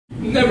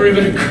It never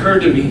even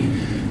occurred to me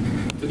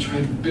to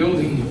try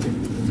building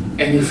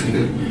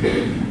anything.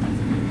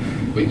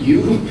 But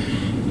you're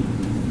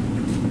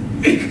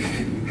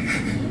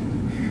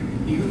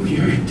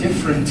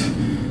different.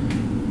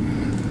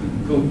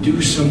 Go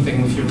do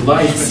something with your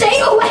life. Stay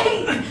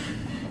away!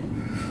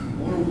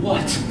 Or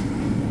what?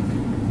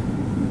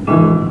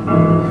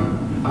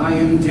 I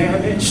am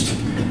damaged,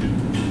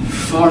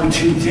 far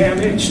too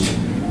damaged,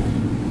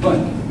 but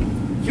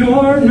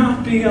you're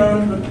not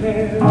beyond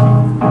repair.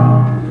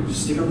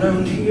 Stick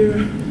around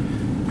here,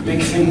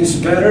 make things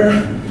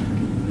better,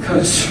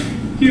 'cause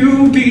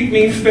you beat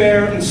me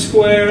fair and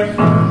square.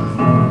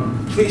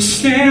 Please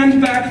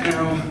stand back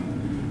now,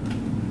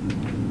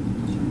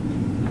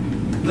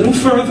 a little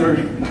further.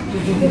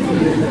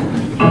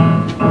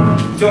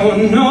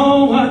 Don't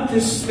know what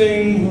this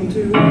thing will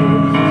do.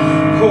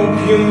 Hope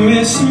you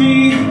miss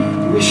me,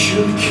 wish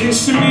you'd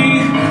kiss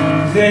me,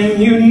 then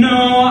you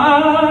know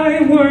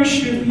I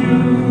worship you.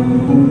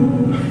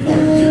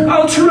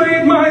 I'll trade